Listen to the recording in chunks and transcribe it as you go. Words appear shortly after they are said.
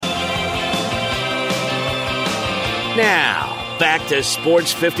Now, back to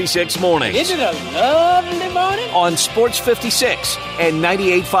Sports 56 Mornings. Isn't it a lovely morning? On Sports 56 and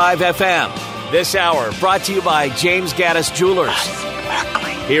 98.5 FM. This hour brought to you by James Gaddis Jewelers.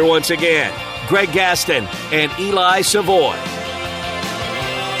 Here once again, Greg Gaston and Eli Savoy.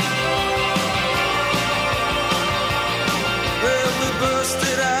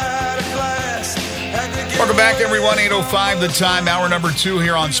 Welcome back, everyone. 8:05 the time, hour number 2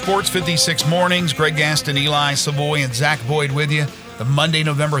 here on Sports 56 Mornings. Greg Gaston, Eli Savoy, and Zach Boyd with you. The Monday,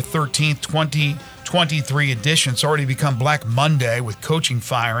 November 13th, 2023 edition. It's already become Black Monday with coaching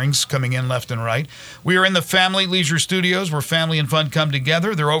firings coming in left and right. We are in the Family Leisure Studios where family and fun come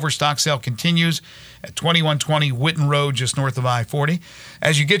together. Their overstock sale continues at 2120 Whitten Road, just north of I-40.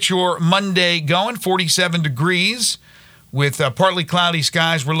 As you get your Monday going, 47 degrees. With partly cloudy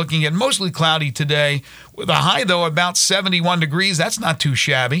skies, we're looking at mostly cloudy today. With a high, though, about 71 degrees. That's not too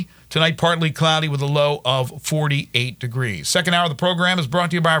shabby. Tonight, partly cloudy with a low of 48 degrees. Second hour of the program is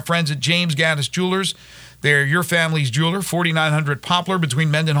brought to you by our friends at James Gaddis Jewelers. They're your family's jeweler, 4900 Poplar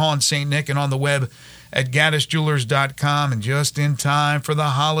between Mendenhall and St. Nick, and on the web at gaddisjewelers.com. And just in time for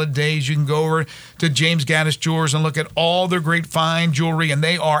the holidays, you can go over to James Gaddis Jewelers and look at all their great fine jewelry, and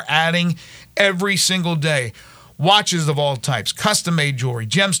they are adding every single day. Watches of all types, custom-made jewelry,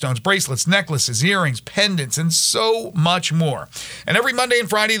 gemstones, bracelets, necklaces, earrings, pendants, and so much more. And every Monday and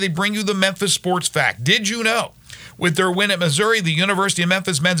Friday, they bring you the Memphis Sports Fact. Did you know? With their win at Missouri, the University of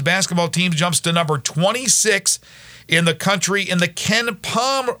Memphis men's basketball team jumps to number 26 in the country in the Ken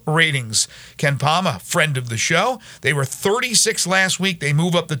Pom ratings. Ken Pom, a friend of the show. They were 36 last week. They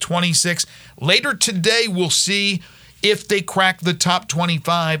move up to 26. Later today, we'll see if they crack the top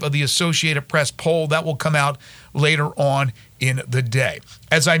 25 of the Associated Press poll. That will come out later on in the day.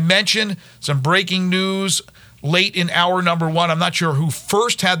 As I mentioned, some breaking news late in hour number 1. I'm not sure who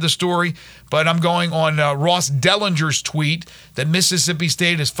first had the story, but I'm going on Ross Dellinger's tweet that Mississippi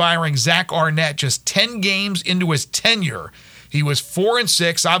State is firing Zach Arnett just 10 games into his tenure. He was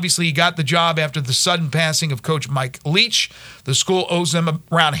 4-6. Obviously, he got the job after the sudden passing of Coach Mike Leach. The school owes him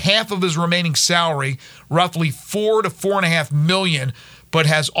around half of his remaining salary, roughly $4 to $4.5 million, but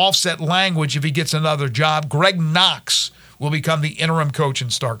has offset language if he gets another job. Greg Knox will become the interim coach in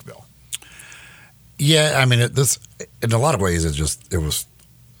Starkville. Yeah, I mean, this in a lot of ways, it was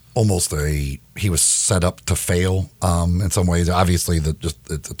almost he was set up to fail in some ways. Obviously,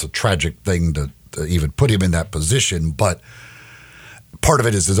 it's a tragic thing to even put him in that position, but part of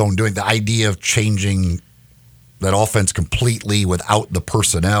it is his own doing. The idea of changing that offense completely without the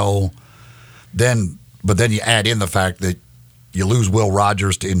personnel, but then you add in the fact that you lose Will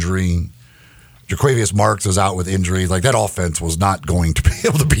Rogers to injury. Jaquavius Marks is out with injury. Like, that offense was not going to be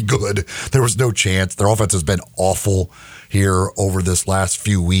able to be good. There was no chance. Their offense has been awful here over this last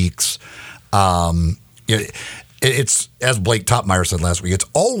few weeks. It's, as Blake Topmeyer said last week, it's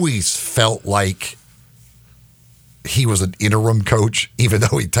always felt like he was an interim coach, even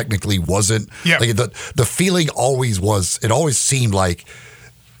though he technically wasn't. Yeah. Like, the feeling always was, it always seemed like,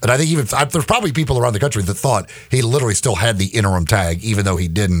 and I think there's probably people around the country that thought he literally still had the interim tag, even though he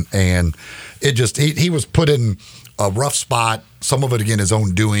didn't. And it just, he was put in a rough spot, some of it, again, his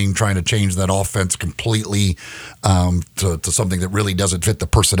own doing, trying to change that offense completely to something that really doesn't fit the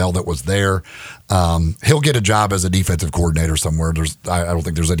personnel that was there. He'll get a job as a defensive coordinator somewhere. I don't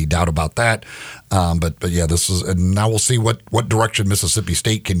think there's any doubt about that. But yeah, and now we'll see what direction Mississippi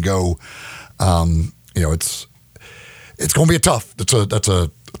State can go. It's going to be that's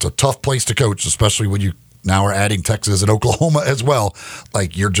a tough place to coach, especially when you now are adding Texas and Oklahoma as well.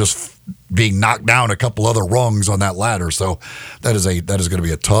 Like, you're just being knocked down a couple other rungs on that ladder. So that is going to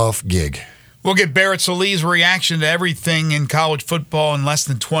be a tough gig. We'll get Barrett Sallee's reaction to everything in college football in less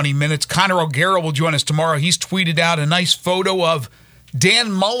than 20 minutes. Connor O'Gara will join us tomorrow. He's tweeted out a nice photo of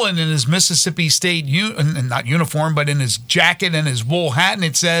Dan Mullen in his Mississippi State, not uniform, but in his jacket and his wool hat, and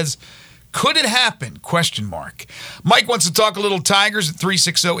it says, "Could it happen?" ? Mike wants to talk a little Tigers at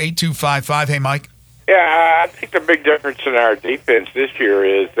 360-8255. Hey, Mike. Yeah, I think the big difference in our defense this year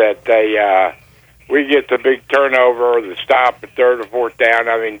is that we get the big turnover or the stop at third or fourth down.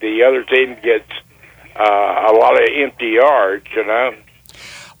 I mean, the other team gets a lot of empty yards, you know.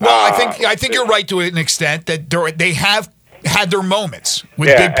 Well, I think you're right to an extent that they have had their moments with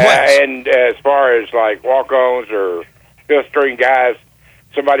big plays. And as far as like walk-ons or fifth-string guys,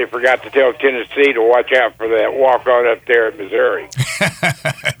 somebody forgot to tell Tennessee to watch out for that walk-on up there at Missouri.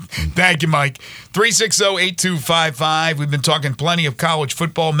 Thank you, Mike. 360-8255. We've been talking plenty of college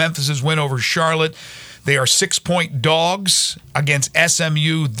football. Memphis's win over Charlotte. They are 6-point dogs against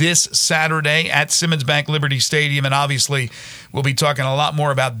SMU this Saturday at Simmons Bank Liberty Stadium. And obviously, we'll be talking a lot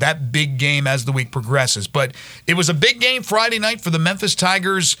more about that big game as the week progresses. But it was a big game Friday night for the Memphis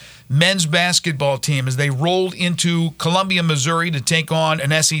Tigers men's basketball team as they rolled into Columbia, Missouri to take on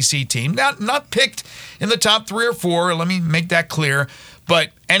an SEC team. Not picked in the top 3 or 4, let me make that clear. But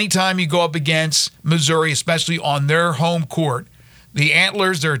anytime you go up against Missouri, especially on their home court, the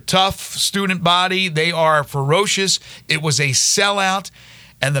Antlers, they're a tough student body. They are ferocious. It was a sellout.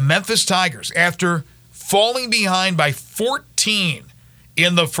 And the Memphis Tigers, after falling behind by 14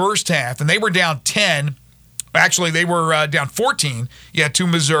 in the first half, and they were down 10. Actually, they were down 14, to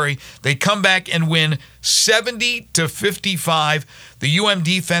Missouri. They come back and win 70-55. The UM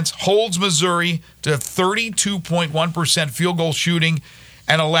defense holds Missouri to 32.1% field goal shooting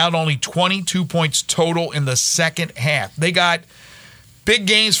and allowed only 22 points total in the second half. They got big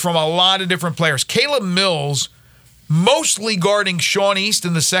games from a lot of different players. Caleb Mills mostly guarding Sean East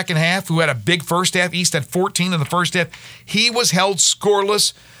in the second half, who had a big first half. East had 14 in the first half. He was held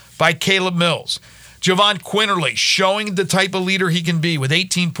scoreless by Caleb Mills. Javon Quinterly showing the type of leader he can be with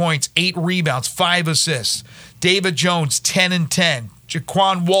 18 points, 8 rebounds, 5 assists. David Jones, 10 and 10.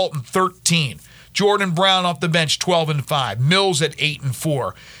 Jaquan Walton, 13. Jordan Brown off the bench, 12 and 5. Mills at 8 and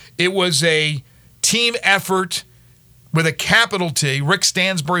 4. It was a team effort with a capital T. Rick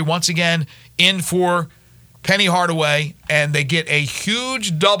Stansbury once again in for Penny Hardaway, and they get a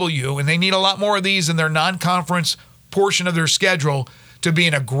huge W, and they need a lot more of these in their non-conference portion of their schedule to be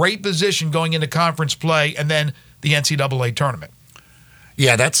in a great position going into conference play and then the NCAA tournament.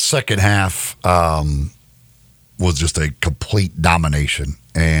 Yeah, that second half was just a complete domination,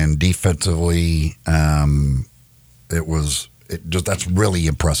 and defensively, that's really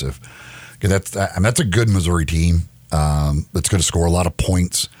impressive. That's a good Missouri team that's going to score a lot of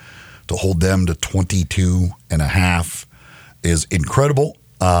points. To hold them to 22.5 is incredible.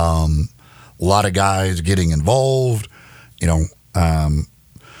 A lot of guys getting involved,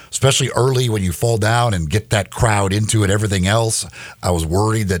 especially early when you fall down and get that crowd into it, everything else. I was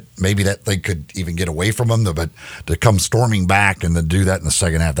worried that maybe that they could even get away from them, but to come storming back and then do that in the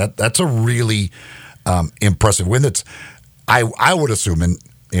second half, that's a really impressive win. I would assume, and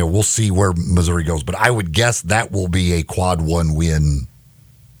we'll see where Missouri goes, but I would guess that will be a quad 1 win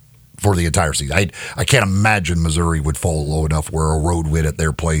for the entire season. I can't imagine Missouri would fall low enough where a road win at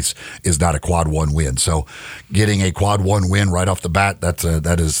their place is not a quad 1 win. So getting a quad 1 win right off the bat, that's a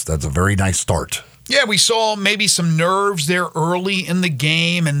very nice start. Yeah, we saw maybe some nerves there early in the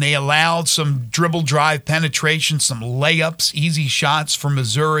game, and they allowed some dribble drive penetration, some layups, easy shots for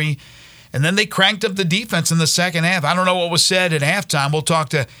Missouri. And then they cranked up the defense in the second half. I don't know what was said at halftime. We'll talk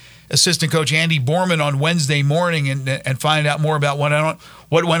to assistant coach Andy Borman on Wednesday morning and find out more about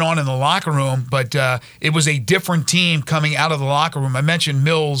what went on in the locker room. But it was a different team coming out of the locker room. I mentioned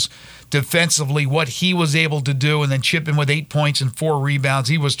Mills defensively, what he was able to do, and then chip in with 8 points and 4 rebounds.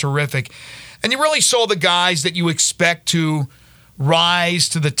 He was terrific. And you really saw the guys that you expect to rise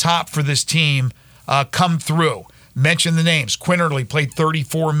to the top for this team come through. Mention the names. Quinterly played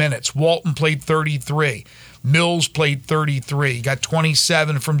 34 minutes. Walton played 33. Mills played 33. He got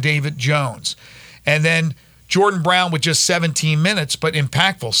 27 from David Jones. And then Jordan Brown with just 17 minutes, but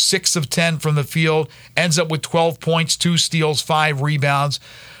impactful. 6 of 10 from the field. Ends up with 12 points, 2 steals, 5 rebounds.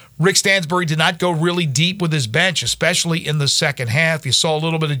 Rick Stansbury did not go really deep with his bench, especially in the second half. You saw a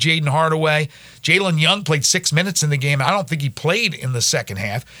little bit of Jaden Hardaway. Jalen Young played 6 minutes in the game. I don't think he played in the second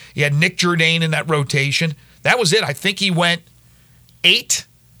half. He had Nick Jourdain in that rotation. That was it. I think he went 8.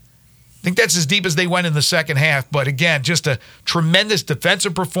 I think that's as deep as they went in the second half. But again, just a tremendous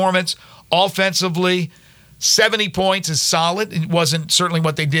defensive performance. Offensively, 70 points is solid. It wasn't certainly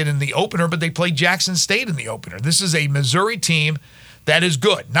what they did in the opener, but they played Jackson State in the opener. This is a Missouri team that is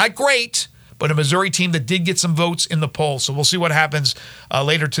good. Not great, but a Missouri team that did get some votes in the poll. So we'll see what happens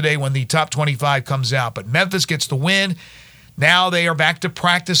later today when the top 25 comes out. But Memphis gets the win. Now they are back to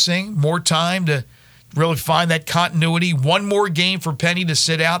practicing. More time to really find that continuity. One more game for Penny to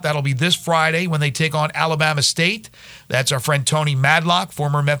sit out. That'll be this Friday when they take on Alabama State. That's our friend Tony Madlock,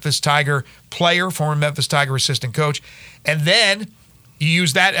 former Memphis Tiger player, former Memphis Tiger assistant coach. And then you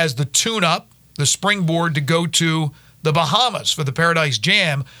use that as the tune-up, the springboard to go to the Bahamas for the Paradise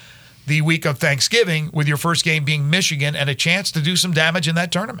Jam the week of Thanksgiving, with your first game being Michigan and a chance to do some damage in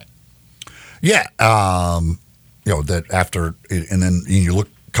that tournament. Yeah. That after, and then you look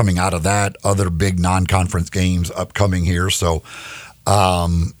coming out of that, other big non-conference games upcoming here. So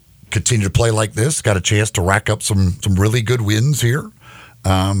continue to play like this. Got a chance to rack up some really good wins here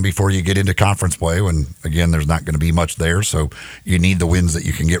before you get into conference play when, again, there's not going to be much there. So you need the wins that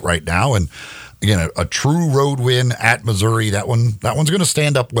you can get right now. And again, a true road win at Missouri. That one's going to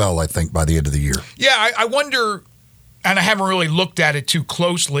stand up well, I think, by the end of the year. Yeah, I wonder, and I haven't really looked at it too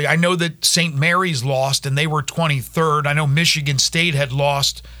closely. I know that St. Mary's lost, and they were 23rd. I know Michigan State had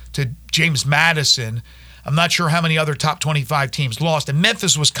lost to James Madison. I'm not sure how many other top 25 teams lost. And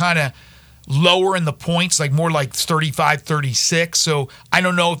Memphis was kind of lower in the points, like more like 35, 36. So I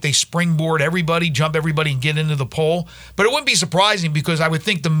don't know if they springboard everybody, jump everybody, and get into the poll. But it wouldn't be surprising because I would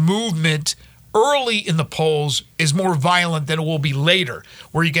think the movement early in the polls is more violent than it will be later,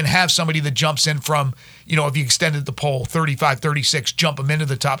 where you can have somebody that jumps in from, if you extended the poll 35, 36, jump them into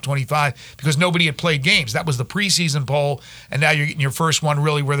the top 25 because nobody had played games. That was the preseason poll, and now you're getting your first one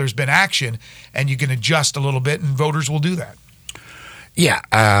really where there's been action, and you can adjust a little bit, and voters will do that. Yeah,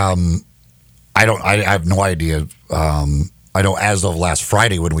 I have no idea. I know as of last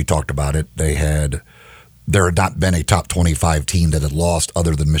Friday when we talked about it, there had not been a top 25 team that had lost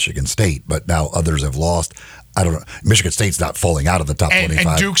other than Michigan State, but now others have lost. I don't know. Michigan State's not falling out of the top 25.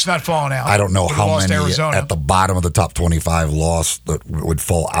 And Duke's not falling out. I don't know how many Arizona at the bottom of the top 25 lost that would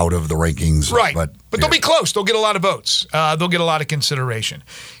fall out of the rankings. Right. But they'll be close. They'll get a lot of votes. They'll get a lot of consideration.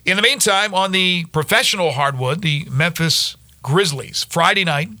 In the meantime, on the professional hardwood, the Memphis Grizzlies, Friday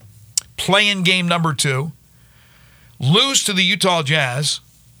night, play-in game number 2, lose to the Utah Jazz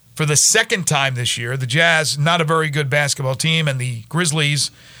for the second time this year. The Jazz, not a very good basketball team, and the Grizzlies,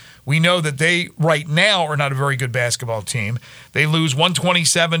 we know that they right now are not a very good basketball team. They lose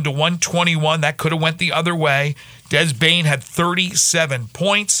 127 to 121. That could have went the other way. Des Bane had 37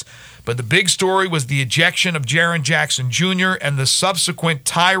 points. But the big story was the ejection of Jaren Jackson Jr. and the subsequent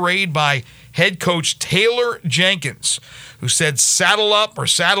tirade by head coach Taylor Jenkins, who said saddle up or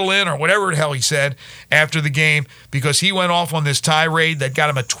saddle in or whatever the hell he said after the game because he went off on this tirade that got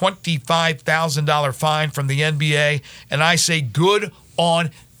him a $25,000 fine from the NBA. And I say good on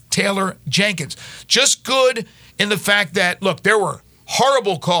Taylor Jenkins. Just good in the fact that, look, there were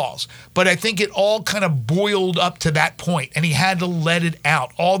horrible calls, but I think it all kind of boiled up to that point, and he had to let it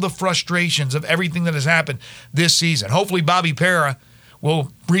out, all the frustrations of everything that has happened this season. Hopefully Bobby Pera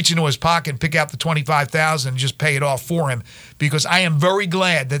will reach into his pocket and pick out the $25,000 and just pay it off for him, because I am very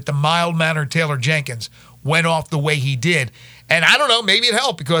glad that the mild-mannered Taylor Jenkins went off the way he did. And I don't know, maybe it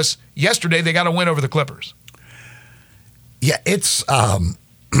helped because yesterday they got a win over the Clippers. Yeah, it's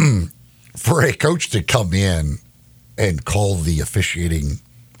for a coach to come in and call the officiating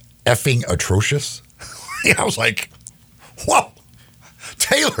effing atrocious. I was like, whoa,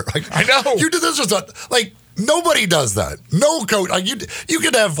 Taylor. I know. You did this just nobody does that. No coach. You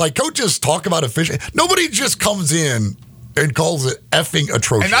could have coaches talk about officiating. Nobody just comes in and calls it effing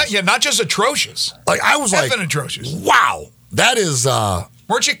atrocious. And not just atrocious. I was effing atrocious. Wow. That is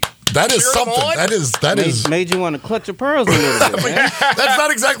weren't you? That is something. That is made you want to clutch your pearls a little bit, man. That's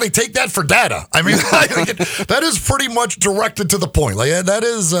not exactly take that for data. I mean, that is pretty much directed to the point. That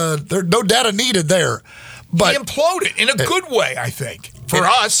is there's no data needed there. But he imploded in a good way, I think, for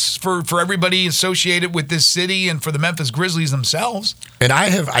us, for everybody associated with this city, and for the Memphis Grizzlies themselves. And I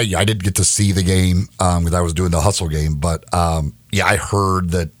didn't get to see the game because I was doing the hustle game, but I heard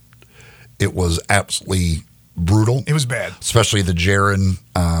that it was absolutely brutal. It was bad. Especially the Jaren,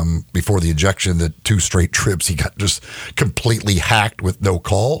 before the ejection, the 2 straight trips, he got just completely hacked with no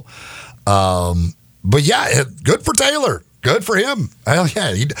call. But yeah, good for Taylor. Good for him. Hell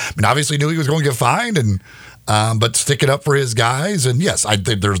yeah. Obviously knew he was going to get fined, but sticking up for his guys. And yes, I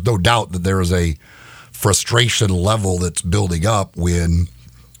think there's no doubt that there is a frustration level that's building up when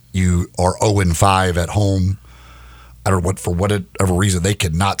you are 0-5 at home. I don't know what, for whatever reason, they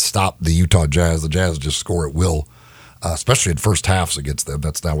cannot stop the Utah Jazz. The Jazz just score at will, especially in first halves against them.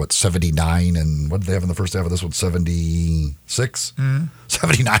 That's now 79, and what did they have in the first half of this one? 76?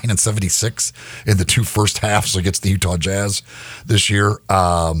 79 and 76 in the 2 first halves against the Utah Jazz this year.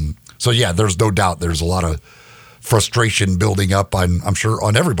 So yeah, there's no doubt there's a lot of frustration building up, I'm sure,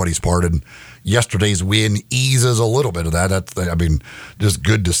 on everybody's part, and yesterday's win eases a little bit of that. Just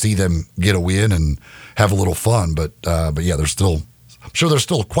good to see them get a win and have a little fun. But yeah, I'm sure there's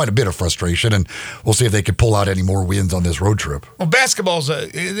still quite a bit of frustration, and we'll see if they can pull out any more wins on this road trip. Well, basketball's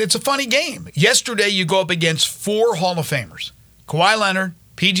it's a funny game. Yesterday, you go up against 4 Hall of Famers: Kawhi Leonard,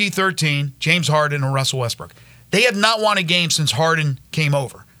 PG-13, James Harden, and Russell Westbrook. They have not won a game since Harden came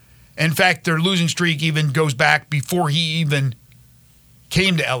over. In fact, their losing streak even goes back before he even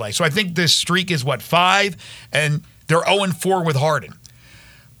came to LA. So I think this streak is 5, and they're 0-4 with Harden.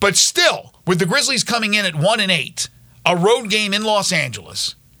 But still, with the Grizzlies coming in at 1-8, a road game in Los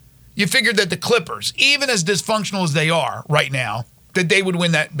Angeles, you figured that the Clippers, even as dysfunctional as they are right now, that they would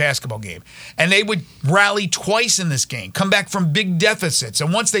win that basketball game. And they would rally twice in this game, come back from big deficits.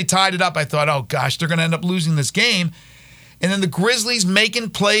 And once they tied it up, I thought, oh, gosh, they're going to end up losing this game. And then the Grizzlies making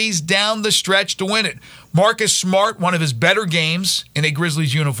plays down the stretch to win it. Marcus Smart, one of his better games in a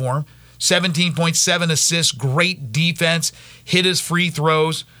Grizzlies uniform, 17.7 assists, great defense, hit his free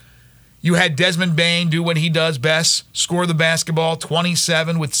throws. You had Desmond Bane do what he does best, score the basketball,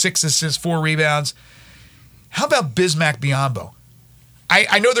 27 with 6 assists, 4 rebounds. How about Bismack Biyombo?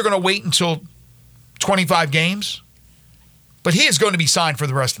 I know they're going to wait until 25 games, but he is going to be signed for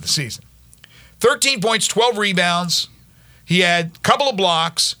the rest of the season. 13 points, 12 rebounds. He had a couple of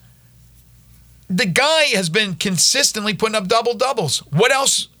blocks. The guy has been consistently putting up double-doubles. What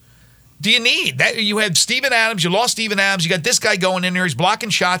else do you need? You had Steven Adams. You lost Steven Adams. You got this guy going in there. He's blocking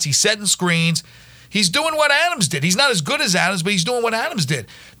shots. He's setting screens. He's doing what Adams did. He's not as good as Adams, but he's doing what Adams did.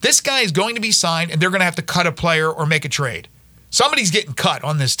 This guy is going to be signed, and they're going to have to cut a player or make a trade. Somebody's getting cut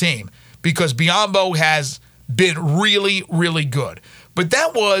on this team because Biyombo has been really, really good. But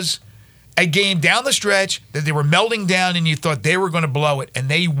that was a game down the stretch that they were melting down, and you thought they were going to blow it, and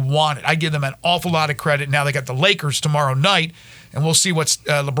they won it. I give them an awful lot of credit. Now they got the Lakers tomorrow night, and we'll see what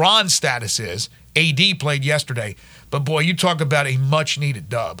LeBron's status is. AD played yesterday. But, boy, you talk about a much-needed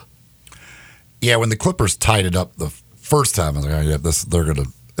dub. Yeah, when the Clippers tied it up the first time, I was like, oh, yeah,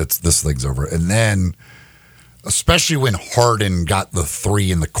 this thing's over. And then, especially when Harden got the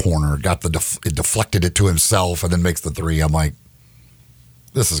 3 in the corner, deflected it to himself, and then makes the 3, I'm like,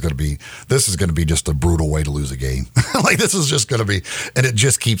 this is going to be just a brutal way to lose a game. Like, this is just going to be, and it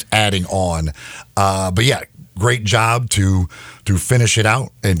just keeps adding on. But yeah, great job to finish it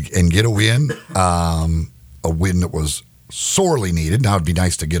out and get a win. A win that was sorely needed. Now it'd be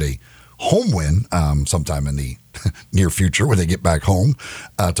nice to get a home win sometime in the near future when they get back home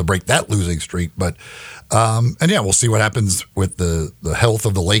to break that losing streak. But and yeah, we'll see what happens with the health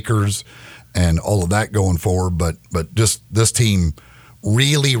of the Lakers and all of that going forward. But just this team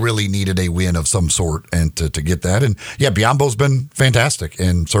really, really needed a win of some sort and to get that. And yeah, Biyombo's been fantastic,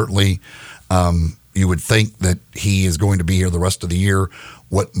 and certainly you would think that he is going to be here the rest of the year.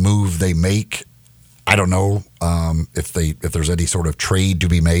 What move they make, I don't know if there's any sort of trade to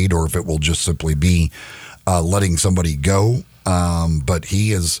be made or if it will just simply be letting somebody go. But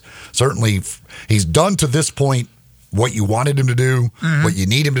he is certainly, he's done to this point what you wanted him to do, what you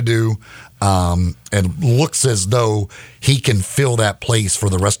need him to do, and looks as though he can fill that place for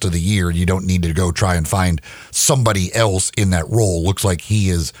the rest of the year. You don't need to go try and find somebody else in that role. Looks like he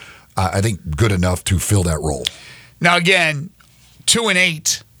is, I think, good enough to fill that role. Now, again,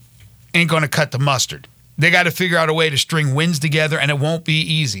 2-8 ain't going to cut the mustard. They got to figure out a way to string wins together, and it won't be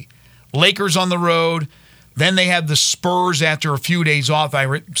easy. Lakers on the road. Then they have the Spurs after a few days off.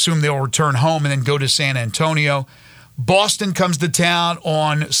 I assume they'll return home and then go to San Antonio. Boston comes to town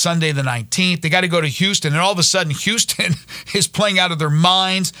on Sunday the 19th. They got to go to Houston, and all of a sudden Houston is playing out of their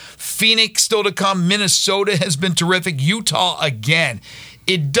minds. Phoenix still to come. Minnesota has been terrific. Utah again.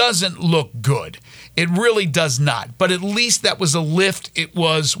 It doesn't look good. It really does not. But at least that was a lift. It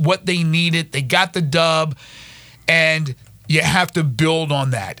was what they needed. They got the dub, and you have to build on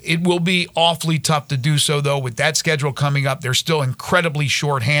that. It will be awfully tough to do so, though, with that schedule coming up. They're still incredibly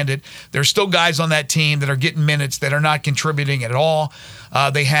shorthanded. There's still guys on that team that are getting minutes that are not contributing at all.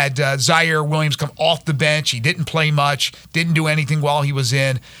 They had Zaire Williams come off the bench. He didn't play much, didn't do anything while he was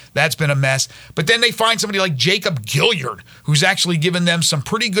in. That's been a mess. But then they find somebody like Jacob Gilyard, who's actually given them some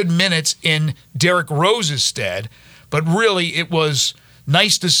pretty good minutes in Derrick Rose's stead. But really, it was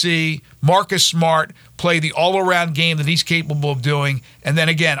nice to see Marcus Smart play the all-around game that he's capable of doing. And then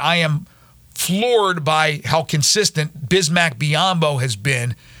again, I am floored by how consistent Bismack Biyombo has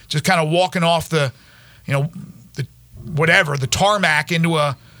been, just kind of walking off the tarmac into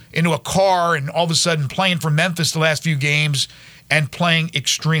a car, and all of a sudden playing for Memphis the last few games and playing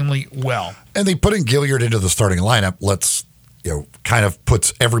extremely well. And they put in Gilyard into the starting lineup. Kind of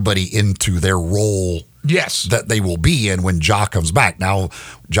puts everybody into their role. Yes. That they will be in when Ja comes back. Now,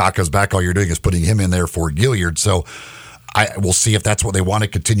 Ja comes back, all you're doing is putting him in there for Gilyard. So we'll see if that's what they want to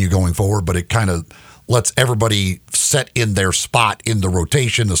continue going forward, but it kind of lets everybody set in their spot in the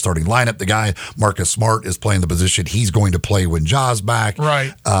rotation, the starting lineup. The guy, Marcus Smart, is playing the position he's going to play when Ja's back.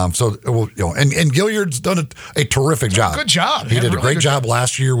 Right. And Gilyard's done a terrific job. Good job. He did a great job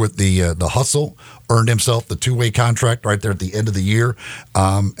last year with the hustle, earned himself the 2-way contract right there at the end of the year.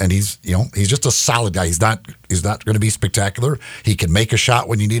 And he's just a solid guy. He's not going to be spectacular. He can make a shot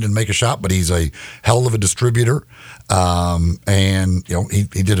when you need him to make a shot, but he's a hell of a distributor. He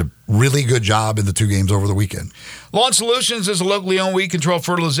did a really good job in the 2 games over the weekend. Lawn Solutions is a locally owned weed control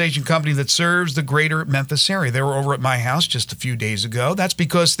fertilization company that serves the greater Memphis area. They were over at my house just a few days ago. That's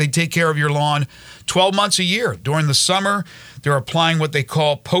because they take care of your lawn 12 months a year. During the summer, they're applying what they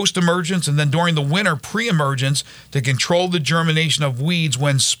call post-emergence, and then during the winter, pre-emergence, to control the germination of weeds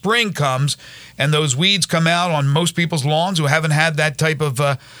when spring comes. And those weeds come out on most people's lawns who haven't had that type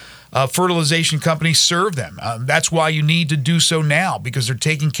of fertilization company serve them. That's why you need to do so now, because they're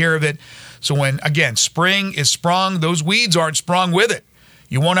taking care of it. So when, again, spring is sprung, those weeds aren't sprung with it.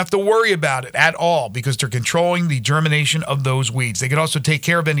 You won't have to worry about it at all because they're controlling the germination of those weeds. They can also take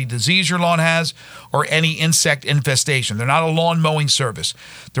care of any disease your lawn has or any insect infestation. They're not a lawn mowing service.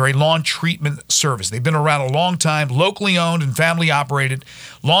 They're a lawn treatment service. They've been around a long time, locally owned and family operated.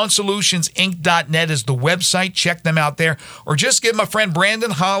 LawnSolutionsInc.net is the website. Check them out there. Or just give my friend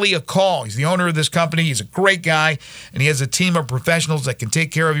Brandon Holly a call. He's the owner of this company. He's a great guy, and he has a team of professionals that can take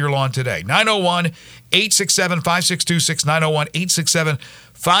care of your lawn today. 901-867-5626,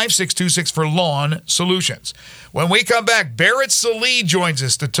 901-867-5626 for Lawn Solutions. When we come back, Barrett Sallee joins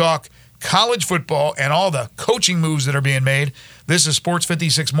us to talk college football and all the coaching moves that are being made. This is Sports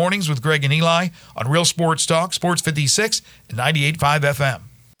 56 Mornings with Greg and Eli on Real Sports Talk, Sports 56 and 98.5 FM.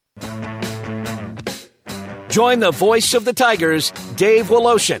 Join the voice of the Tigers, Dave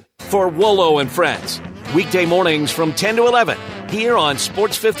Woloshin, for Wolo and Friends. Weekday mornings from 10 to 11 here on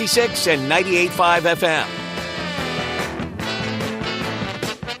Sports 56 and 98.5 FM.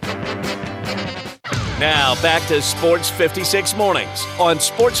 Now back to Sports 56 Mornings on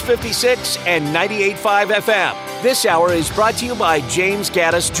Sports 56 and 98.5 FM. This hour is brought to you by James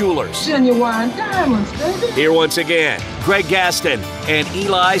Gaddis Jewelers. Genuine diamonds, baby. Here once again, Greg Gaston and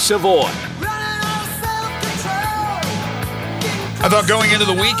Eli Savoy. I thought going into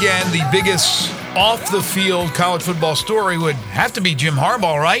the weekend, the biggest off-the-field college football story would have to be Jim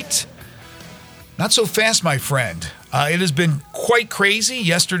Harbaugh, right? Not so fast, my friend. It has been quite crazy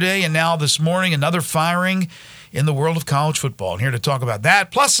yesterday and now this morning, another firing in the world of college football. And here to talk about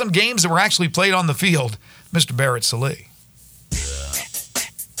that, plus some games that were actually played on the field, Mr. Barrett Sallee.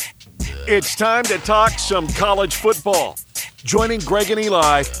 It's time to talk some college football. Joining Greg and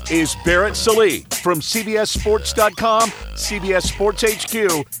Eli is Barrett Sallee from CBSSports.com, CBS Sports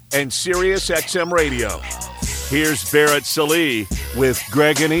HQ, and Sirius XM Radio. Here's Barrett Sallee with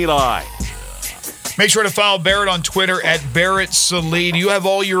Greg and Eli. Make sure to follow Barrett on Twitter at Barrett Sallee. Do you have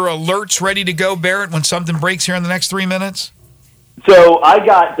all your alerts ready to go, Barrett, when something breaks here in the next 3 minutes? So I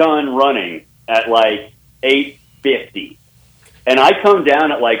got done running at like 8:50. And I come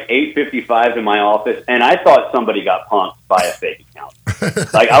down at like 8:55 to my office, and I thought somebody got punked by a fake account.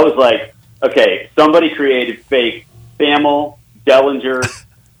 Like, I was like, okay, somebody created fake Famel, Dellinger,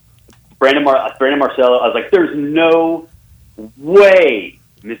 Brandon Marcello. I was like, there's no way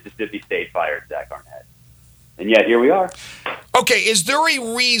Mississippi State fired Zach Arnett. And yet, here we are. Okay, is there a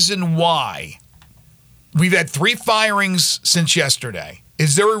reason why we've had 3 firings since yesterday?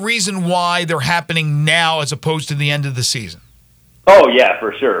 Is there a reason why they're happening now as opposed to the end of the season? Oh, yeah,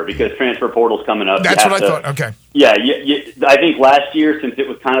 for sure, because transfer portal's coming up. That's what I thought. Okay. Yeah, I think last year, since it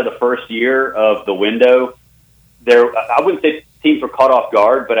was kind of the first year of the window, I wouldn't say teams were caught off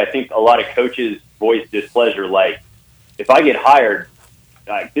guard, but I think a lot of coaches voiced displeasure, like, if I get hired,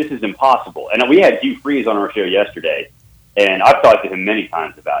 this is impossible. And we had Hugh Freeze on our show yesterday, and I've talked to him many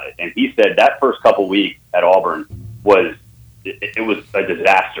times about it, and he said that first couple weeks at Auburn was a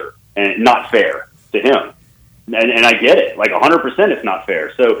disaster and not fair to him. And I get it. Like 100% it's not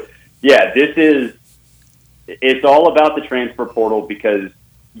fair. So, yeah, it's all about the transfer portal because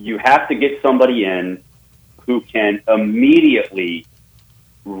you have to get somebody in who can immediately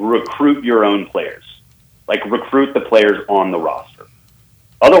recruit your own players. Like recruit the players on the roster.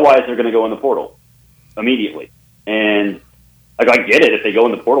 Otherwise, they're going to go in the portal immediately. And like, I get it. If they go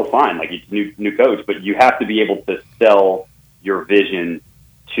in the portal, fine. Like, it's new coach. But you have to be able to sell your vision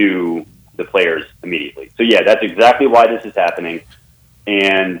to the players immediately. So, yeah, that's exactly why this is happening.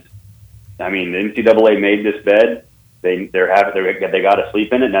 And, I mean, the NCAA made this bed. They got to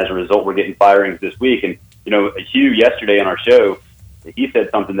sleep in it. And as a result, we're getting firings this week. And, you know, Hugh yesterday on our show, he said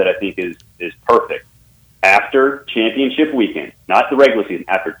something that I think is perfect. After championship weekend, not the regular season,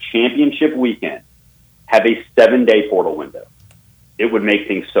 after championship weekend, have a 7-day portal window. It would make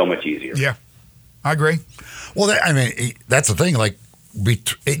things so much easier. Yeah, I agree. Well, I mean, that's the thing. Like,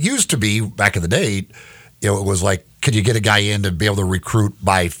 it used to be back in the day, it was like, could you get a guy in to be able to recruit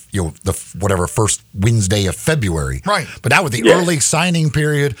by the first Wednesday of February? Right. But now with the early signing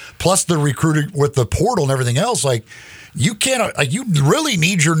period, plus the recruiting with the portal and everything else, like you can't. Like you really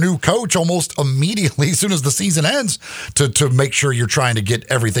need your new coach almost immediately as soon as the season ends to make sure you're trying to get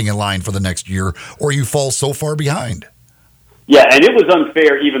everything in line for the next year, or you fall so far behind. Yeah, and it was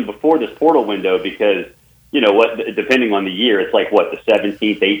unfair even before this portal window because. Depending on the year, it's like, the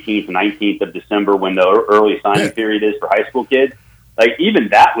 17th, 18th, 19th of December when the early signing period is for high school kids. Like, even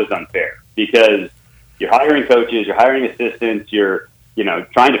that was unfair because you're hiring coaches, you're hiring assistants, you're,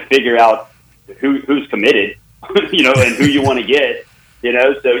 trying to figure out who's committed, and who you want to get,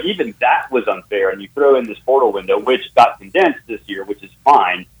 So even that was unfair. And you throw in this portal window, which got condensed this year, which is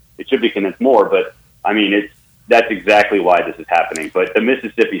fine. It should be condensed more, but, that's exactly why this is happening. But the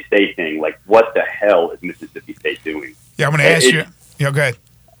Mississippi State thing, like, what the hell is Mississippi State doing? Yeah, I'm going to ask you. Go ahead.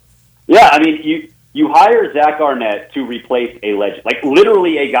 Yeah, you hire Zach Arnett to replace a legend, like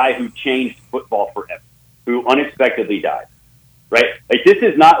literally a guy who changed football forever, who unexpectedly died, right? Like, this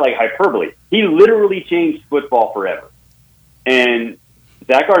is not like hyperbole. He literally changed football forever. And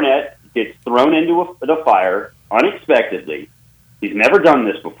Zach Arnett gets thrown into the fire unexpectedly. He's never done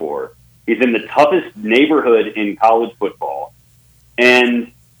this before. He's in the toughest neighborhood in college football.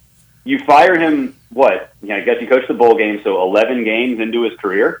 And you fire him, I guess he coached the bowl game, so 11 games into his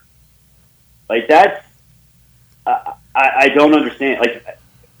career. Like, that's I don't understand. Like,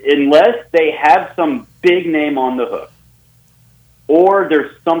 unless they have some big name on the hook or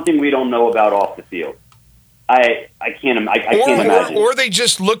there's something we don't know about off the field, I can't imagine. Or they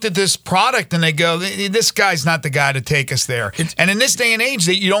just looked at this product and they go, this guy's not the guy to take us there. And in this day and age,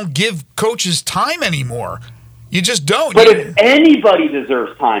 you don't give coaches time anymore. You just don't. But if anybody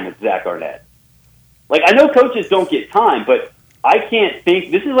deserves time, it's Zach Arnett. Like, I know coaches don't get time, but I can't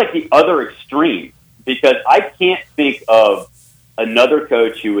think – this is like the other extreme because I can't think of another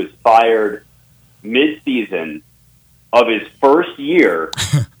coach who was fired mid-season of his first year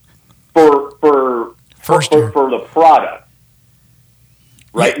for the product,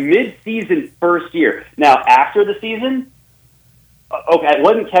 right? Yeah. Mid-season first year. Now, after the season, it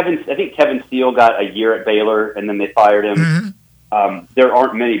wasn't Kevin. I think Kevin Steele got a year at Baylor, and then they fired him. Mm-hmm. There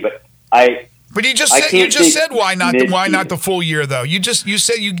aren't many, but But you just said why not the full year though? You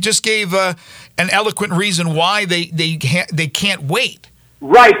just gave an eloquent reason why they can't wait.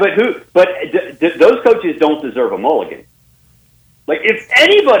 Right, but those coaches don't deserve a mulligan. Like, if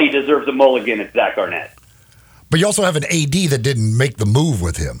anybody deserves a mulligan, it's Zach Arnett. But you also have an AD that didn't make the move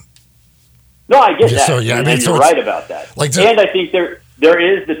with him. No, I get that. So, yeah, and you're right about that. And I think there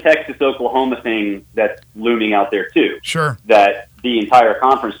is the Texas-Oklahoma thing that's looming out there, too. Sure. That the entire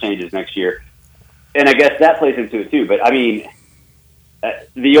conference changes next year. And I guess that plays into it, too. But,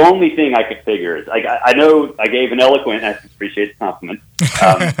 the only thing I could figure is, I know I gave an eloquent, I appreciate the compliment,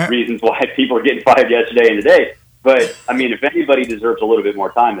 reasons why people are getting fired yesterday and today. But, if anybody deserves a little bit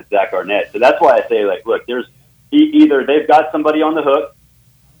more time, it's Zach Arnett. So that's why I say, look, there's either they've got somebody on the hook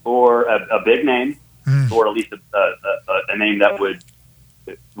or a big name, or at least a name that would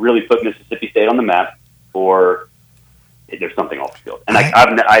really put Mississippi State on the map, or there's something off the field. And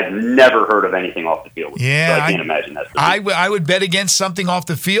I've never heard of anything off the field. Yeah, so I can't imagine that. I would bet against something off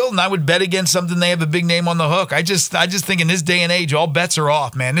the field, and I would bet against something they have a big name on the hook. I just think in this day and age, all bets are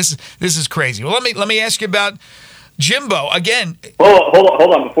off, man. This is crazy. Well, let me ask you about Jimbo again.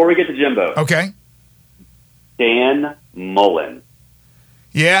 Hold on. Before we get to Jimbo. Okay. Dan Mullen.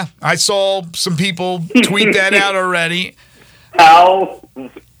 Yeah, I saw some people tweet that out already. How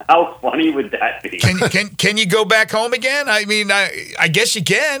funny would that be? Can you go back home again? I guess you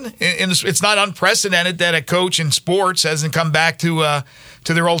can. It's not unprecedented that a coach in sports hasn't come back to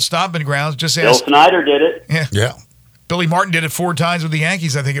their old stomping grounds. Just Bill Snyder did it. Yeah. Billy Martin did it 4 times with the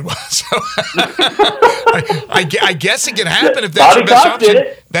Yankees, I think it was. So I guess it can happen if that's Bobby your best Cox option. did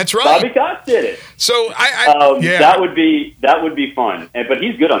it. That's right. Bobby Cox did it. So yeah. that would be fun. But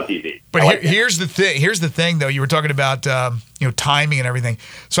he's good on TV. But here's the thing. Here's the thing, though. You were talking about timing and everything.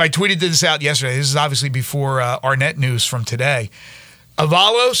 So I tweeted this out yesterday. This is obviously before Arnett news from today.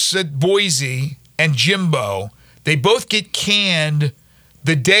 Avalos at Boise and Jimbo, they both get canned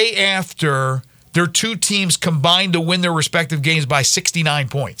the day after their two teams combined to win their respective games by 69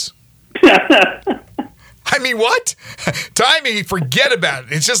 points. What? Timing, forget about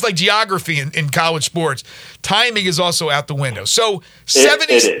it. It's just like geography in college sports. Timing is also out the window. So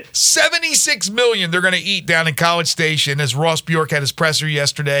 $76 million they're going to eat down in College Station, as Ross Bjork had his presser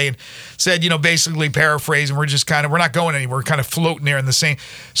yesterday and said, basically paraphrasing, we're not going anywhere. We're kind of floating there in the same.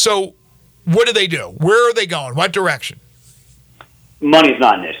 So what do? Where are they going? What direction? Money's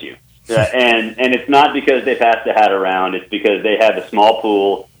not an issue. and it's not because they pass the hat around. It's because they have a small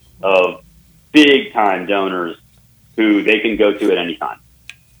pool of big-time donors who they can go to at any time.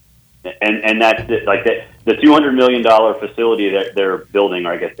 And that's it. Like the $200 million facility that they're building,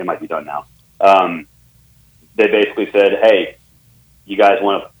 or I guess they might be done now, they basically said, hey, you guys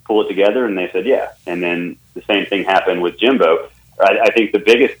want to pull it together? And they said, yeah. And then the same thing happened with Jimbo. I think the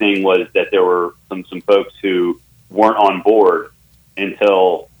biggest thing was that there were some folks who weren't on board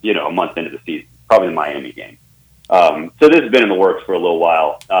until, a month into the season, probably the Miami game. So this has been in the works for a little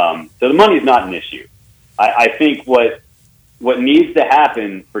while. So the money's not an issue. I think what needs to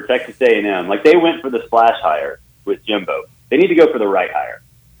happen for Texas A&M, like they went for the splash hire with Jimbo. They need to go for the right hire.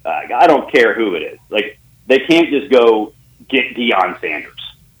 I don't care who it is. Like they can't just go get Deion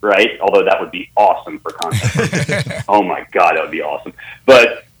Sanders, right? Although that would be awesome for content. Oh my God, that would be awesome.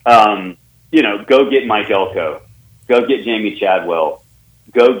 But, go get Mike Elko. Go get Jamie Chadwell.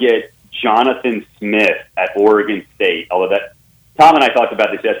 Go get Jonathan Smith at Oregon State. Although Tom and I talked about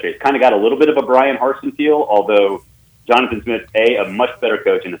this yesterday. It's kind of got a little bit of a Brian Harsin feel, although Jonathan Smith, a much better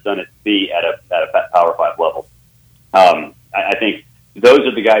coach and has done it, B, at a Power 5 level. I think those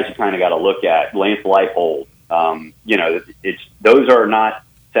are the guys you kind of got to look at. Lance Leipold. Those are not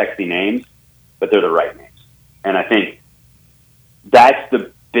sexy names, but they're the right names. And I think that's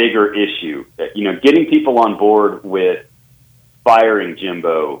the bigger issue. That, getting people on board with firing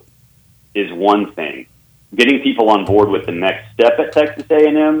Jimbo is one thing. Getting people on board with the next step at Texas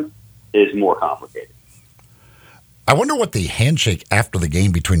A&M is more complicated. I wonder what the handshake after the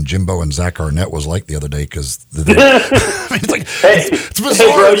game between Jimbo and Zach Arnett was like the other day, because it's bizarre.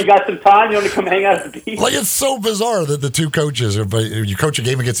 Hey, bro, you got some time? You want to come hang out at the beach? Like, it's so bizarre that the two coaches, you coach a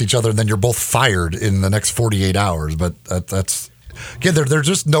game against each other and then you're both fired in the next 48 hours. But that's, again, there's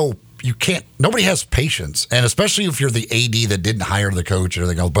just nobody has patience. And especially if you're the AD that didn't hire the coach and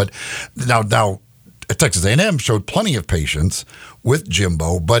everything else. But now Texas A&M showed plenty of patience with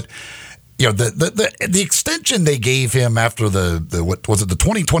Jimbo, but the extension they gave him after the what was it, the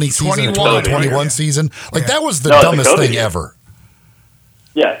 2020 season or 2021 season, that was the dumbest thing ever.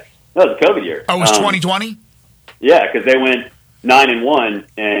 Yeah, that was the COVID year. Oh, it was 2020. Yeah, because they went 9-1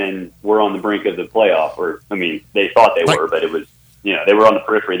 and were on the brink of the playoff. They thought they were, but it was they were on the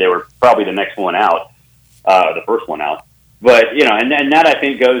periphery. They were probably the next one out, the first one out. But and that I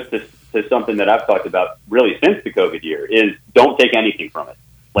think goes to something that I've talked about really since the COVID year is don't take anything from it.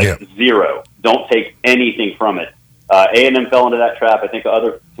 Zero. Don't take anything from it. A&M fell into that trap. I think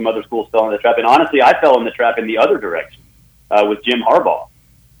some other schools fell into the trap. And honestly, I fell in the trap in the other direction with Jim Harbaugh.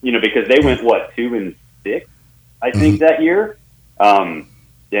 Because they went, 2-6, I think, that year. And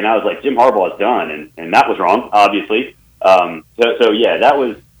I was like, Jim Harbaugh is done. And that was wrong, obviously. That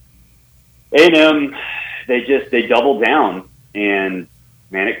was A&M. They doubled down. And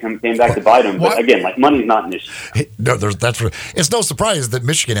man, it came back to bite them. But again, money's not an issue. No, it's no surprise that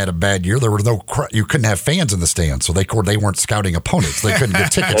Michigan had a bad year. There were you couldn't have fans in the stands, so they weren't scouting opponents. They couldn't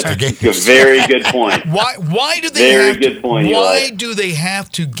get tickets to games. That's a very good point. Why do they have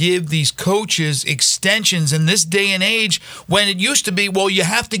to give these coaches extensions in this day and age when it used to be, you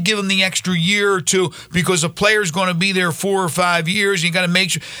have to give them the extra year or two because a player's going to be there 4 or 5 years. You got to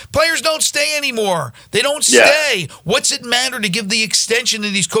make sure players don't stay anymore. They don't stay. What's it matter to give the extension to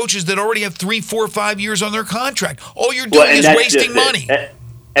these coaches that already have 3, 4, 5 years on their contract? All you're doing is wasting money.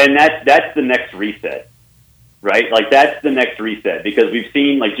 And that's the next reset, right? That's the next reset because we've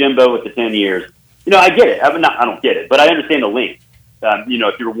seen Jimbo with the 10 years. I get it. I don't get it, but I understand the length.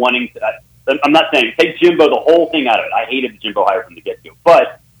 If you're wanting to, I'm not saying take Jimbo the whole thing out of it. I hated the Jimbo hire from the get-go.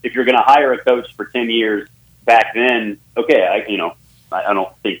 But if you're going to hire a coach for 10 years back then, okay, I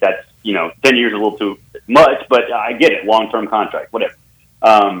don't think that's 10 years is a little too much, but I get it. Long-term contract, whatever.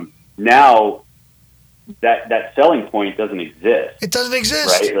 Now that selling point doesn't exist. It doesn't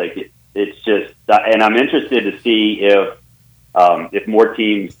exist, right? It's just, and I'm interested to see if more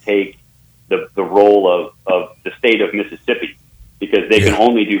teams take the role of the state of Mississippi because they can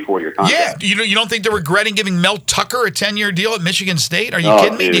only do 4-year contracts. Yeah, you don't think they're regretting giving Mel Tucker a 10-year deal at Michigan State? Are you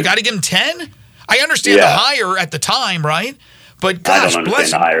kidding me? You got to give him 10? I understand the hire at the time, right? But gosh, I don't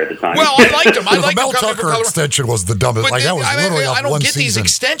understand the hire at the time. Well, I liked him. The Mel Tucker extension was the dumbest. That was literally I don't get season. These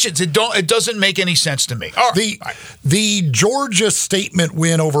extensions. It doesn't make any sense to me. The Georgia statement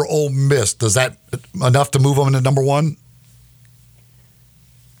win over Ole Miss, does that enough to move them into number 1?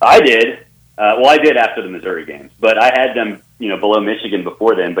 I did. I did after the Missouri games, but I had them, below Michigan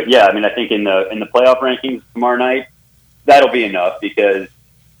before then. But yeah, I think in the playoff rankings tomorrow night, that'll be enough because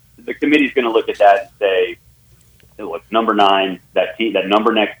the committee's going to look at that and say, look, number 9, that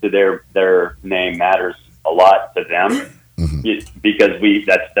number next to their name matters a lot to them. because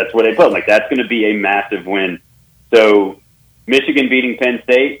that's where they put them. Like, that's going to be a massive win. So Michigan beating Penn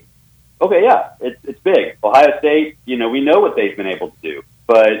State, okay, yeah, it's big. Ohio State, we know what they've been able to do.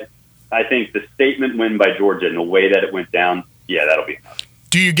 But I think the statement win by Georgia and the way that it went down, yeah, that'll be enough.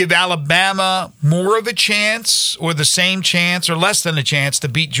 Do you give Alabama more of a chance or the same chance or less than a chance to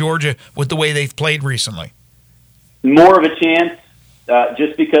beat Georgia with the way they've played recently? More of a chance,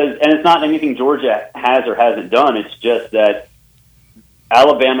 just because, and it's not anything Georgia has or hasn't done. It's just that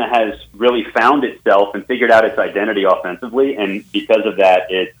Alabama has really found itself and figured out its identity offensively, and because of that,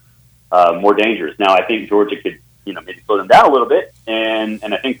 it's more dangerous. Now, I think Georgia could, maybe slow them down a little bit, and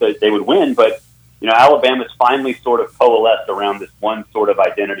I think that they would win, but Alabama's finally sort of coalesced around this one sort of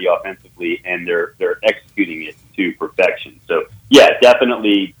identity offensively, and they're executing it to perfection. So, yeah,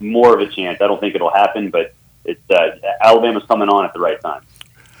 definitely more of a chance. I don't think it'll happen, but it's Alabama's coming on at the right time.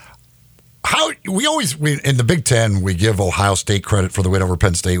 In the Big Ten, we give Ohio State credit for the win over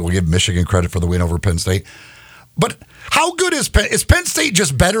Penn State. We'll give Michigan credit for the win over Penn State. But how good is Penn State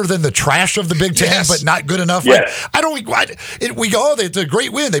just better than the trash of the Big Ten, yes, but not good enough? Yes. We go, it's a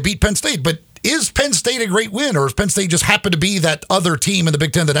great win. They beat Penn State, but is Penn State a great win, or does Penn State just happen to be that other team in the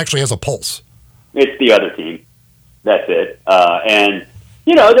Big Ten that actually has a pulse? It's the other team. That's it. And,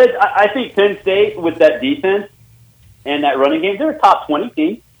 I think Penn State, with that defense and that running game, they're a top 20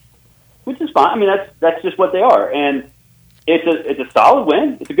 team, which is fine. I mean, that's just what they are. And it's a solid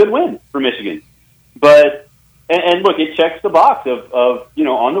win. It's a good win for Michigan. But, and look, it checks the box of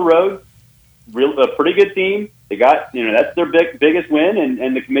on the road, a pretty good team. They got, that's their biggest win,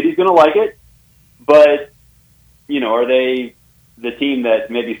 and the committee's going to like it. But, are they the team that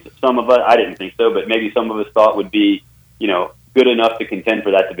maybe some of us, I didn't think so, but maybe some of us thought would be, good enough to contend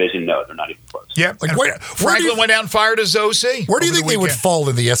for that division? No, they're not even close. Yeah. Franklin went out and fired his OC. Where do you think they would fall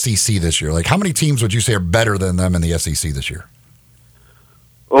in the SEC this year? Like, how many teams would you say are better than them in the SEC this year?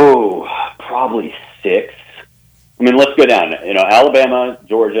 Oh, probably 6. I mean, let's go down. Alabama,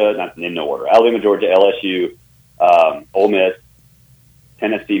 Georgia, not in no order. Alabama, Georgia, LSU, Ole Miss,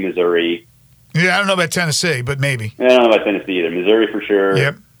 Tennessee, Missouri. Yeah, I don't know about Tennessee, but maybe. I don't know about Tennessee either. Missouri for sure.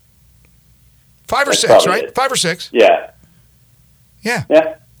 Yep. 5 or 6, right? It. 5 or 6. Yeah. Yeah.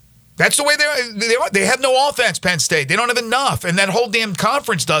 That's the way they are. They have no offense, Penn State. They don't have enough. And that whole damn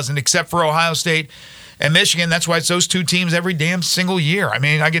conference doesn't, except for Ohio State and Michigan. That's why it's those two teams every damn single year. I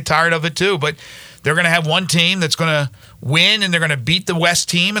mean, I get tired of it too, but they're going to have one team that's going to win, and they're going to beat the West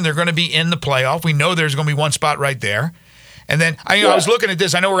team, and they're going to be in the playoff. We know there's going to be one spot right there. And then I was looking at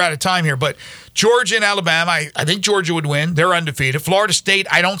this. I know we're out of time here, but Georgia and Alabama, I think Georgia would win. They're undefeated. Florida State,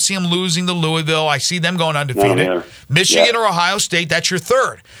 I don't see them losing to Louisville. I see them going undefeated. No. Michigan or Ohio State, that's your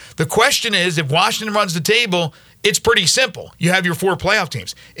third. The question is, if Washington runs the table, it's pretty simple. You have your 4 playoff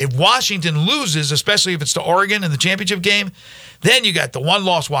teams. If Washington loses, especially if it's to Oregon in the championship game, then you got the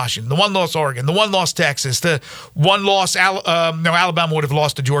 1-loss Washington, the 1-loss Oregon, the 1-loss Texas, the 1-loss Alabama would have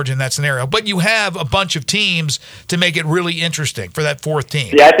lost to Georgia in that scenario. But you have a bunch of teams to make it really interesting for that 4th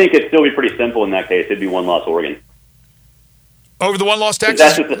team. Yeah, I think it'd still be pretty simple in that case. It'd be 1-loss Oregon. Over the 1-loss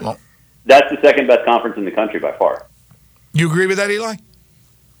Texas? That's the second best conference in the country by far. You agree with that, Eli?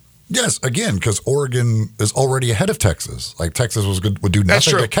 Yes, again, because Oregon is already ahead of Texas. Like, Texas would do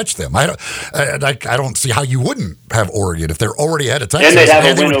nothing to catch them. I don't see how you wouldn't have Oregon if they're already ahead of Texas. And they'd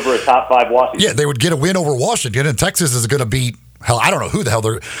have a win over a top 5 Washington. Yeah, they would get a win over Washington, and Texas is going to beat, hell, I don't know who the hell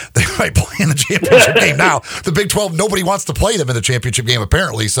they might play in the championship game now. The Big 12, nobody wants to play them in the championship game,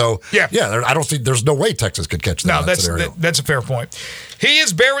 apparently. So, yeah, I don't see, there's no way Texas could catch them in that scenario. That's a fair point. He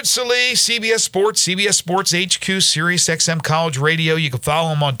is Barrett Sallee, CBS Sports, CBS Sports HQ, Sirius XM College Radio. You can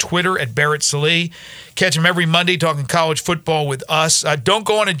follow him on Twitter at Barrett Sallee. Catch him every Monday talking college football with us. Don't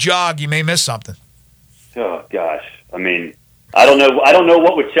go on a jog. You may miss something. Oh, gosh. I mean, I don't know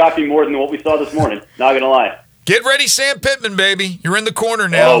what would shock me more than what we saw this morning. Not going to lie. Get ready, Sam Pittman, baby. You're in the corner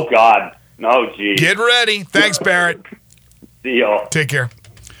now. Oh, God. No, geez. Get ready. Thanks, Barrett. See y'all. Take care.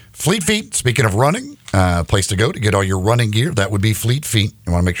 Fleet Feet, speaking of running, place to go to get all your running gear, that would be Fleet Feet.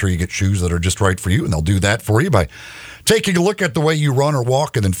 You want to make sure you get shoes that are just right for you, and they'll do that for you by taking a look at the way you run or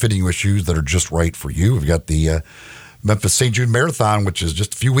walk and then fitting you with shoes that are just right for you. We've got the Memphis St. Jude Marathon, which is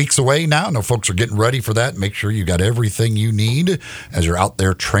just a few weeks away now. I know folks are getting ready for that. Make sure you got everything you need as you're out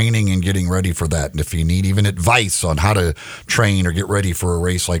there training and getting ready for that. And if you need even advice on how to train or get ready for a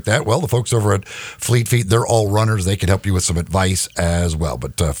race like that, well, the folks over at Fleet Feet, they're all runners. They can help you with some advice as well.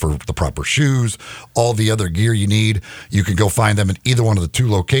 But for the proper shoes, all the other gear you need, you can go find them in either one of the 2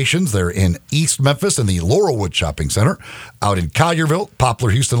 locations. They're in East Memphis in the Laurelwood Shopping Center, out in Collierville,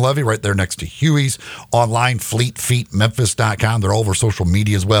 Poplar, Houston Levy, right there next to Huey's. Online, fleetfeet.com. fleetmemphis.com. They're all over social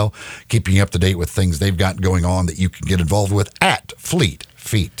media as well, keeping you up to date with things they've got going on that you can get involved with at Fleet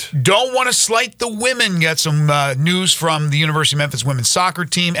Feet. Don't want to slight the women. Got some news from the University of Memphis women's soccer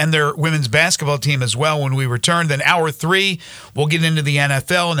team and their women's basketball team as well when we return. Then hour 3, we'll get into the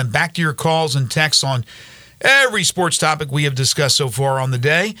NFL, and then back to your calls and texts on every sports topic we have discussed so far on the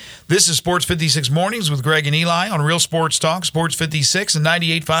day. This is Sports 56 Mornings with Greg and Eli on Real Sports Talk, Sports 56 and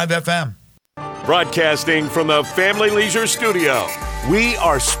 98.5 FM. Broadcasting from the Family Leisure Studio, we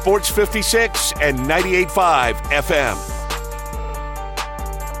are Sports 56 and 98.5 FM.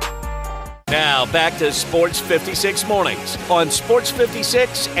 Now back to Sports 56 Mornings on Sports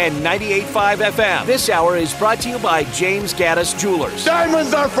 56 and 98.5 FM. This hour is brought to you by James Gaddis Jewelers.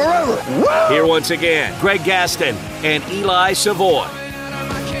 Diamonds are forever. Woo! Here once again, Greg Gaston and Eli Savoy.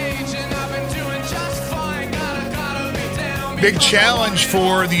 Big challenge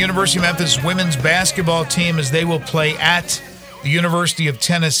for the University of Memphis women's basketball team as they will play at the University of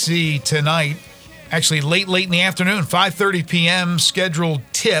Tennessee tonight. Actually, late in the afternoon, 5:30 p.m. scheduled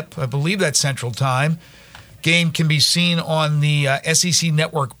tip. I believe that's Central Time. Game can be seen on the SEC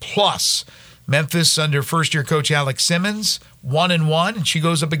Network Plus. Memphis under first-year coach Alex Simmons, 1-1, and she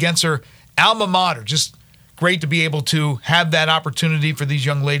goes up against her alma mater. Just great to be able to have that opportunity for these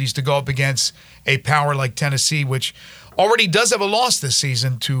young ladies to go up against a power like Tennessee, which already does have a loss this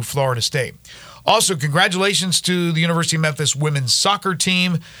season to Florida State. Also, congratulations to the University of Memphis women's soccer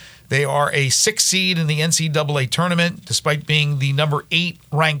team. They are a 6th seed in the NCAA tournament, despite being the number 8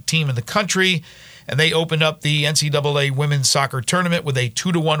 ranked team in the country. And they opened up the NCAA women's soccer tournament with a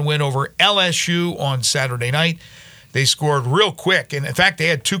 2-1 win over LSU on Saturday night. They scored real quick. And in fact, they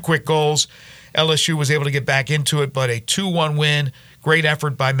had 2 quick goals. LSU was able to get back into it, but a 2-1 win. Great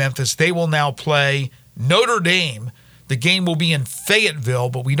effort by Memphis. They will now play Notre Dame. The game will be in Fayetteville,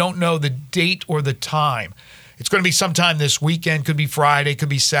 but we don't know the date or the time. It's going to be sometime this weekend. Could be Friday, could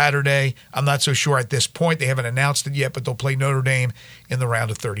be Saturday. I'm not so sure at this point. They haven't announced it yet, but they'll play Notre Dame in the round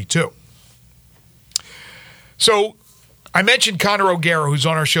of 32. So I mentioned Connor O'Gara, who's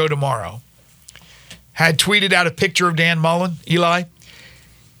on our show tomorrow, had tweeted out a picture of Dan Mullen, Eli.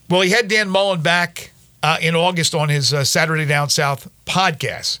 Well, he had Dan Mullen back in August on his Saturday Down South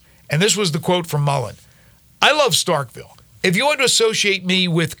podcast. And this was the quote from Mullen. I love Starkville. If you want to associate me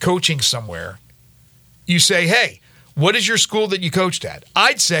with coaching somewhere, you say, hey, what is your school that you coached at?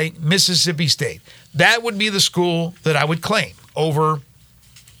 I'd say Mississippi State. That would be the school that I would claim over,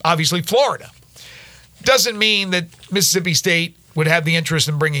 obviously, Florida. Doesn't mean that Mississippi State would have the interest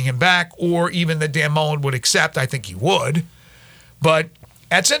in bringing him back or even that Dan Mullen would accept. I think he would. But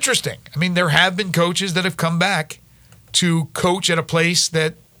that's interesting. I mean, there have been coaches that have come back to coach at a place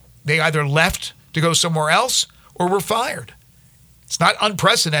that they either left to go somewhere else or were fired. It's not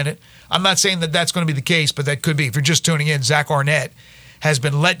unprecedented. I'm not saying that that's going to be the case, but that could be. If you're just tuning in, Zach Arnett has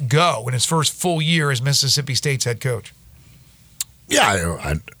been let go in his first full year as Mississippi State's head coach.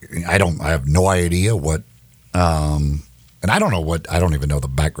 Yeah, I have no idea what, and I don't even know the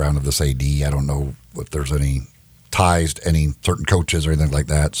background of this AD. I don't know if there's any ties to any certain coaches or anything like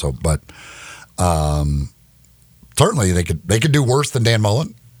that. So, but certainly they could do worse than Dan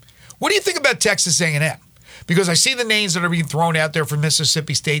Mullen. What do you think about Texas A&M? Because I see the names that are being thrown out there for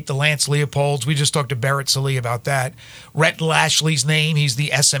Mississippi State, the Lance Leopolds. We just talked to Barrett Sallee about that. Rhett Lashley's name, he's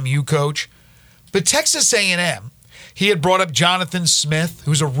the SMU coach. But Texas A&M, he had brought up Jonathan Smith,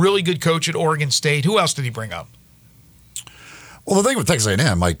 who's a really good coach at Oregon State. Who else did he bring up? Well, the thing with Texas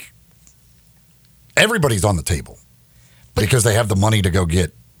A&M, like, everybody's on the table because they have the money to go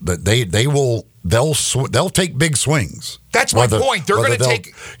get. But they'll take big swings. That's my point. They're going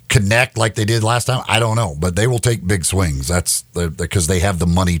to connect like they did last time. I don't know, but they will take big swings. That's because they have the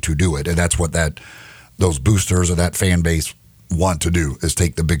money to do it, and that's what those boosters or that fan base want to do is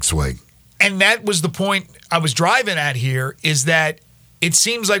take the big swing. And that was the point I was driving at here. Is that it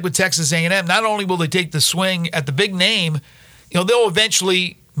seems like with Texas A&M, not only will they take the swing at the big name, they'll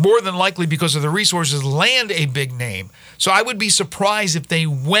eventually, more than likely because of the resources, land a big name. So I would be surprised if they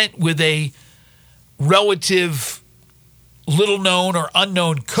went with a relative little-known or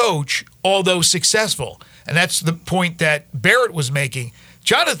unknown coach, although successful. And that's the point that Barrett was making.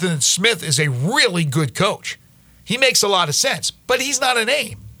 Jonathan Smith is a really good coach. He makes a lot of sense, but he's not a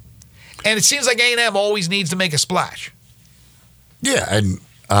name. And it seems like A&M always needs to make a splash. Yeah, and,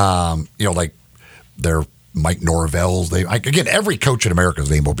 like their Mike Norvell's. Again, every coach in America's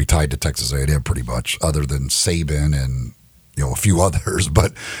name will be tied to Texas A&M pretty much, other than Saban and a few others.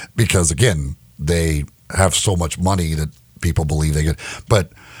 But because, again, they have so much money that people believe they get.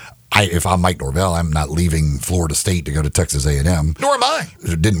 But if I'm Mike Norvell, I'm not leaving Florida State to go to Texas A&M. Nor am I.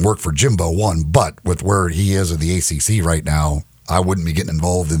 It didn't work for Jimbo, one, but with where he is in the ACC right now, I wouldn't be getting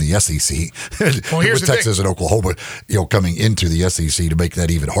involved in the SEC with Texas and Oklahoma, coming into the SEC to make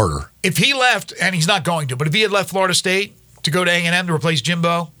that even harder. If he left, and he's not going to, but if he had left Florida State to go to A&M to replace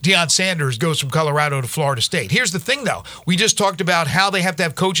Jimbo, Deion Sanders goes from Colorado to Florida State. Here's the thing, though. We just talked about how they have to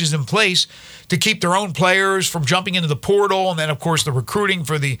have coaches in place to keep their own players from jumping into the portal, and then, of course, the recruiting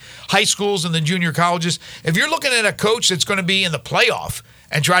for the high schools and the junior colleges. If you're looking at a coach that's going to be in the playoff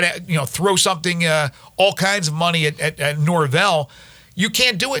and try to throw something, all kinds of money at Norvell, you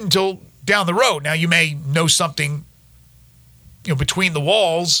can't do it until down the road. Now, you may know something between the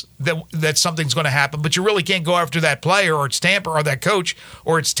walls that something's going to happen, but you really can't go after that player or that coach,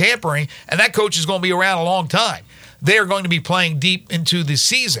 or it's tampering, and that coach is going to be around a long time. They are going to be playing deep into the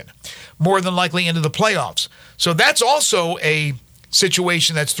season, more than likely into the playoffs. So that's also a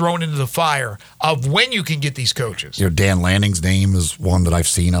situation that's thrown into the fire of when you can get these coaches. Dan Lanning's name is one that I've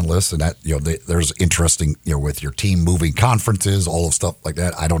seen on lists, and that there's interesting with your team moving conferences, all of stuff like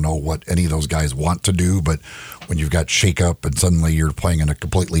that. I don't know what any of those guys want to do, but when you've got shakeup and suddenly you're playing in a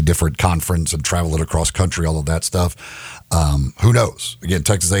completely different conference and traveling across country, all of that stuff, who knows? Again,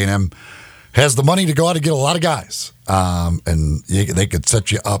 Texas A&M has the money to go out and get a lot of guys, and they could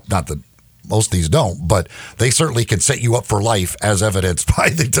set you up. Not that most of these don't, but they certainly can set you up for life, as evidenced by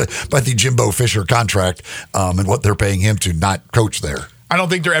the Jimbo Fisher contract and what they're paying him to not coach there. I don't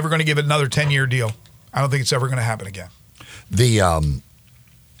think they're ever going to give it another 10-year deal. I don't think it's ever going to happen again. By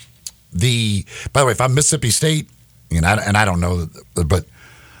the way, if I'm Mississippi State, and I don't know, but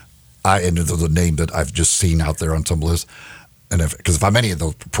and the name that I've just seen out there on some lists, and if I'm any of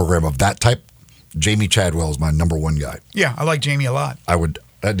the program of that type, Jamie Chadwell is my number one guy. Yeah, I like Jamie a lot.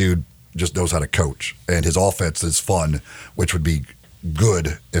 That dude just knows how to coach, and his offense is fun, which would be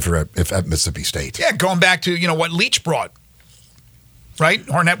good if at Mississippi State. Yeah, going back to what Leach brought, right?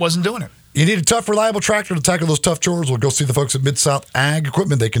 Arnett wasn't doing it. You need a tough, reliable tractor to tackle those tough chores? Well, go see the folks at Mid-South Ag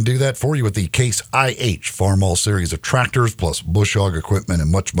Equipment. They can do that for you with the Case IH Farm All series of tractors, plus bush hog equipment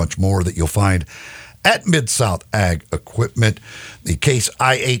and much, much more that you'll find at Mid-South Ag Equipment. The Case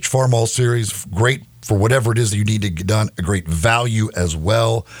IH Farm All series, great for whatever it is that you need to get done, a great value as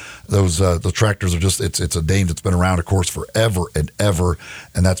well. Those the tractors are just, it's a name that's been around, of course, forever and ever,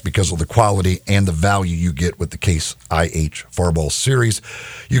 and that's because of the quality and the value you get with the Case IH Farball Series.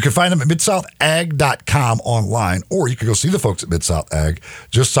 You can find them at MidSouthAg.com online, or you can go see the folks at Mid-South Ag,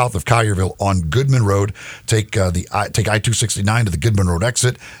 just south of Collierville on Goodman Road. Take I-269 to the Goodman Road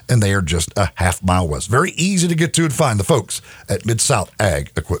exit, and they are just a half mile west. Very easy to get to and find the folks at Mid-South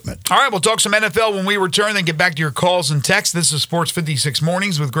Ag Equipment. All right, we'll talk some NFL when we return, then get back to your calls and texts. This is Sports 56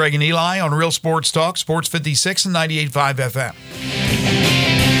 Mornings with Greg and Eli on Real Sports Talk, Sports 56 and 98.5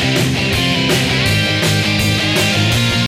 FM.